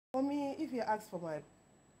for me, if you ask for my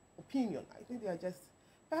opinion, I think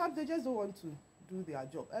perhaps they just don't want to do their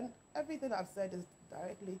job. And everything I've said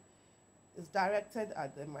is directed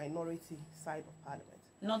at the minority side of Parliament.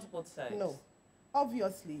 Not both sides? No.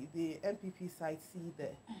 Obviously, the MPP side see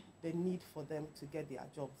the need for them to get their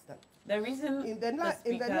jobs done. The reason the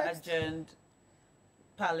Speaker adjourned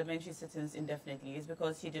parliamentary sittings indefinitely is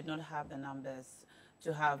because he did not have the numbers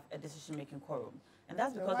to have a decision-making quorum. And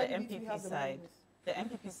that's because the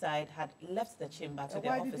MPP side had left the chamber to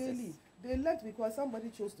their offices. Why did they leave? They left because somebody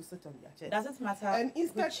chose to sit on their chair. Does it matter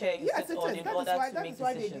which chair you sit on in order to make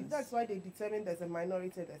decisions? That's why they determined there's a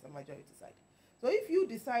minority, there's a majority side. So if you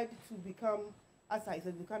decide to become, as I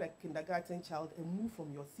said, become a kindergarten child and move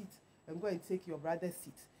from your seat and go and take your brother's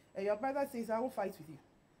seat, and your brother says, I won't fight with you.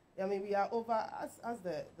 I mean, we are over, as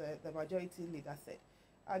the majority leader said,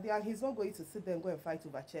 he's not going to sit there and go and fight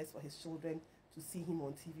over chairs for his children to see him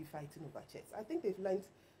on TV fighting over chairs. I think they've learned,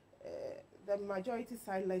 the majority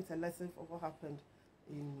side learned a lesson for what happened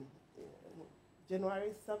in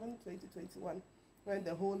January 7, 2021, when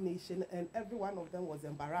the whole nation and every one of them was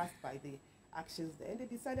embarrassed by the actions there, and they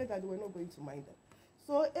decided that they were not going to mind them.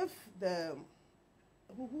 So if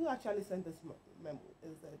who actually sent this memo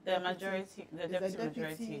is the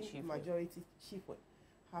deputy majority chief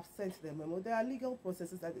have sent the memo. There are legal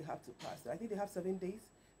processes that they have to pass. I think they have 7 days.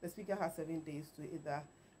 The Speaker has 7 days to either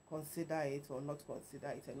consider it or not consider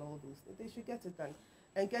it, and all those things. They should get it done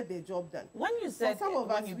and get their job done. When you said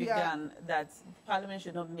when you began that Parliament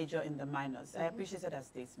should not major in the minors, I appreciated that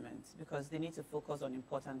statement because they need to focus on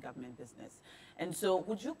important government business. And so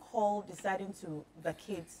would you call deciding to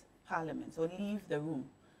vacate Parliament or leave the room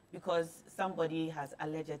because somebody has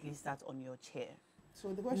allegedly sat on your chair? So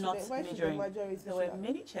why should the majority? There were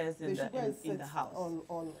many chairs in the House.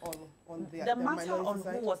 The matter on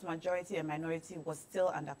who was majority and minority was still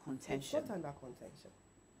under contention. It's not under contention.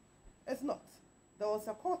 It's not. There was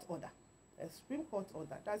a court order, a Supreme Court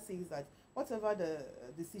order that says that whatever the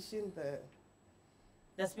decision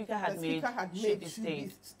the Speaker had made should be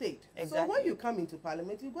stayed. Exactly. So when you come into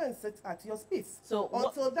Parliament, you go and sit at your space. So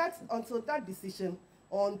until that decision,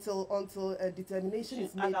 until a determination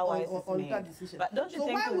is made on that decision. But don't you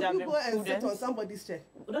think why would you go and sit on somebody's chair?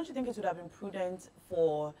 Don't you think it would have been prudent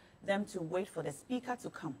for them to wait for the Speaker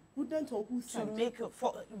to come? Prudent or whose side? To make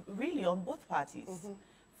really on both parties.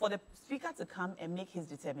 For the Speaker to come and make his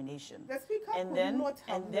determination. The Speaker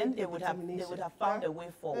they would have found a way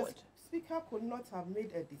forward. The Speaker could not have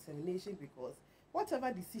made a determination because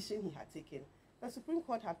whatever decision he had taken, the Supreme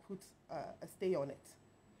Court had put a stay on it.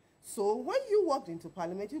 So when you walked into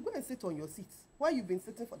Parliament, you go and sit on your seats where you've been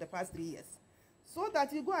sitting for the past 3 years, so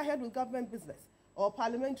that you go ahead with government business or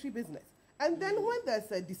parliamentary business. And then when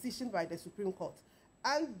there's a decision by the Supreme Court,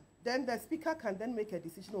 and then the Speaker can then make a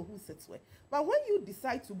decision on who sits where. But when you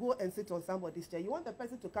decide to go and sit on somebody's chair, you want the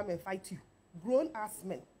person to come and fight you. Grown-ass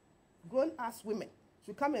men, grown-ass women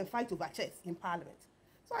should come and fight over chairs in Parliament.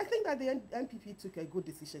 So I think that the NPP took a good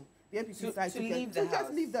decision. The NPP side to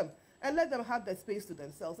just leave them and let them have the space to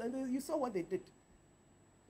themselves. And you saw what they did.